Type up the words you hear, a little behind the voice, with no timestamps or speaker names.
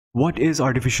What is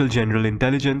artificial general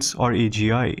intelligence, or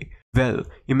AGI? Well,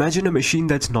 imagine a machine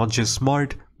that's not just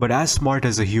smart, but as smart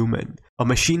as a human. A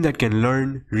machine that can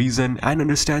learn, reason, and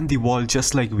understand the world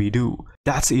just like we do.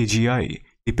 That's AGI,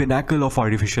 the pinnacle of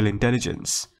artificial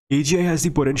intelligence. AGI has the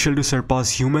potential to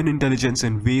surpass human intelligence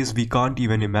in ways we can't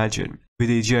even imagine. With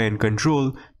AGI in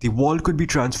control, the world could be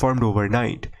transformed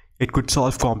overnight. It could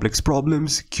solve complex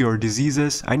problems, cure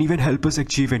diseases, and even help us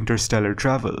achieve interstellar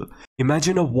travel.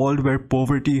 Imagine a world where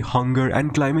poverty, hunger,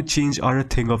 and climate change are a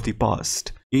thing of the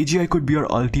past. AGI could be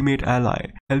our ultimate ally,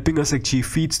 helping us achieve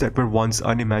feats that were once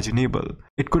unimaginable.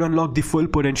 It could unlock the full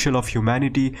potential of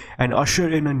humanity and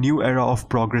usher in a new era of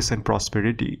progress and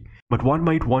prosperity. But one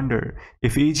might wonder,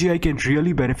 if AGI can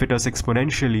really benefit us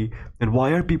exponentially, then why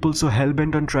are people so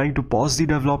hell-bent on trying to pause the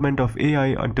development of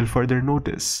AI until further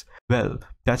notice? Well,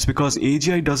 that's because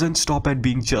AGI doesn't stop at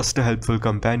being just a helpful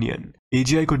companion.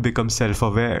 AGI could become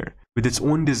self-aware, with its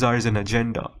own desires and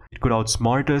agenda. It could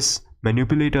outsmart us,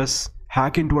 manipulate us,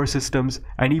 hack into our systems,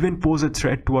 and even pose a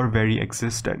threat to our very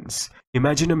existence.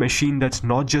 Imagine a machine that's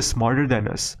not just smarter than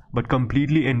us, but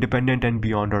completely independent and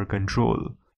beyond our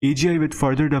control. AGI, with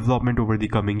further development over the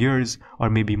coming years,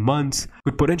 or maybe months,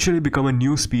 could potentially become a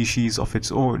new species of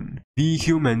its own. We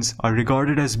humans are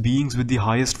regarded as beings with the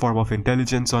highest form of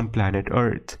intelligence on planet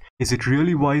Earth. Is it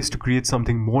really wise to create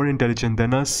something more intelligent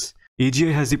than us?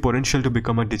 AGI has the potential to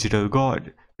become a digital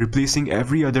god, replacing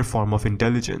every other form of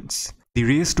intelligence. The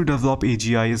race to develop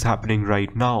AGI is happening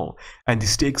right now, and the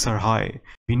stakes are high.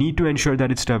 We need to ensure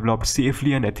that it's developed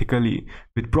safely and ethically,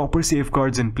 with proper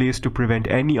safeguards in place to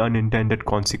prevent any unintended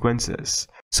consequences.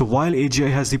 So while AGI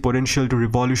has the potential to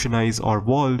revolutionize our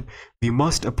world, we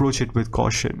must approach it with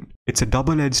caution. It's a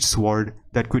double-edged sword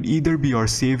that could either be our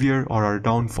savior or our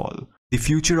downfall. The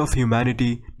future of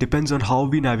humanity depends on how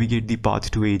we navigate the path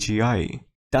to AGI.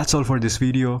 That's all for this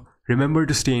video. Remember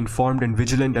to stay informed and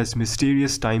vigilant as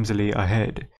mysterious times lay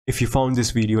ahead. If you found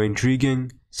this video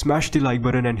intriguing, smash the like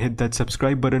button and hit that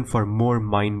subscribe button for more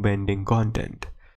mind-bending content.